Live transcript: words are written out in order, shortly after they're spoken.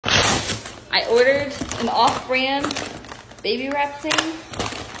I ordered an off-brand baby wrap thing.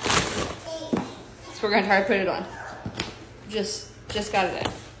 So we're gonna try to put it on. Just got it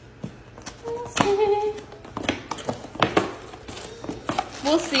in.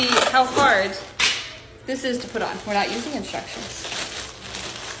 We'll see how hard this is to put on. We're not using instructions.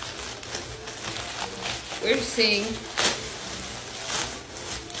 We're just seeing.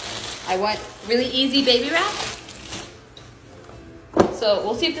 I want really easy baby wrap. So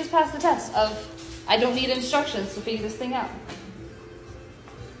we'll see if this passes the test of I don't need instructions to figure this thing out.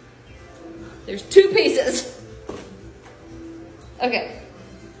 There's 2 pieces. Okay.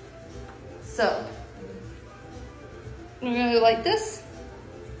 So we're gonna go like this.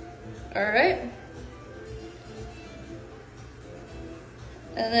 All right.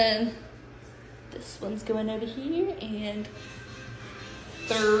 And then this one's going over here and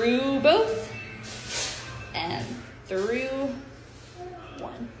through both and through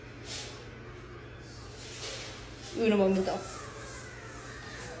one. Uno momento.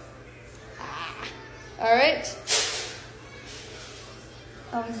 All right.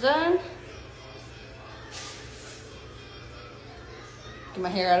 Thumbs done. Get my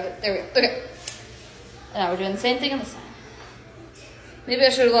hair out of it. There we go. Okay. And now we're doing the same thing on this side. Maybe I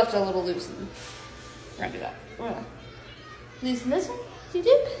should have left it a little loose. We're gonna do that. We're gonna loosen this one. You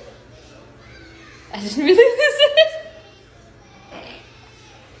did? I didn't really loosen it.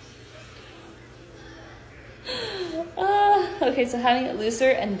 Okay, so having it looser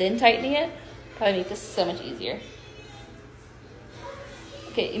and then tightening it probably make this so much easier.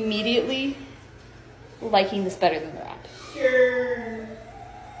 Okay, immediately liking this better than the wrap. Sure.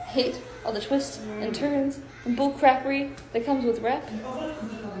 Hate all the twists and turns and bull crappery that comes with wrap.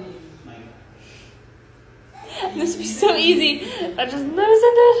 This would be so easy. I just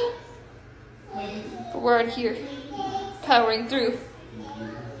loosened it. But we're out here, powering through.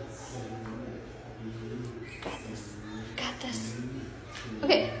 Got this. Got this.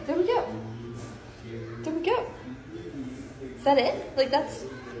 Okay, there we go. There we go. Is that it? Like that's.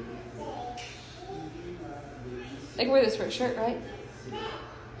 I can wear this for a shirt, right?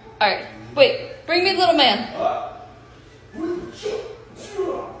 All right. Wait. Bring me little man.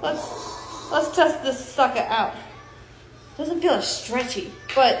 Let's test this sucker out. Doesn't feel as stretchy,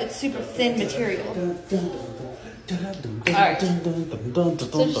 but it's super thin material. Alright. So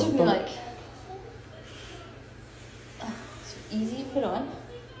it's just gonna be like it's easy to put on.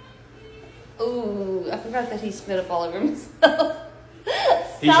 Oh, I forgot that he spit up all over himself.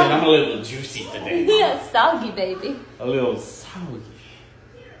 He said I'm a little juicy today. Yeah, soggy baby. A little soggy.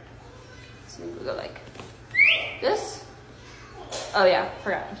 So we go like this. Oh yeah,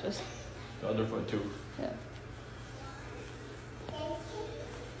 forgot I'm supposed to. The other foot too. Yeah.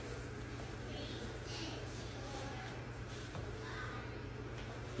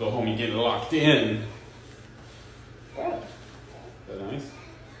 Little homie getting locked in. Yeah. Is that nice?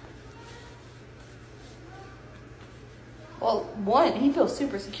 Well, one, he feels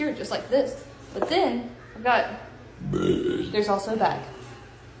super secure just like this. But then I've got there's also a bag.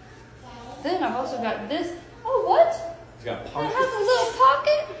 Then I've also got this. Oh, what? He's got It pockets. has a little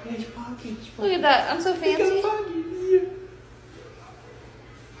pocket. Huge pockets. Look at that. I'm so fancy. So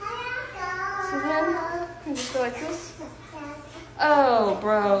then I just go like this. Oh,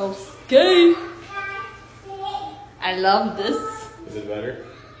 bro. Gay. I love this. Is it better?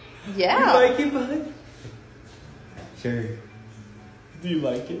 Yeah. You like it, bud? Sure. Do you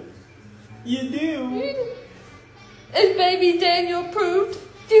like it? You do. Is baby Daniel approved?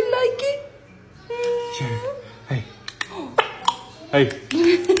 Do you like it? Sure. Hey. Hey.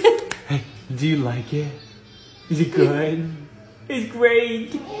 Hey. Do you like it? Is it good? It's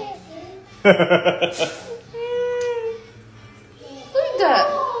great. Look at that.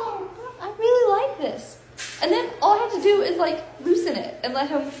 I really like this. And then all I have to do is like loosen it and let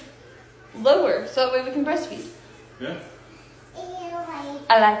him lower so that way we can breastfeed. Yeah.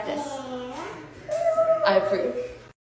 I like this. I approve.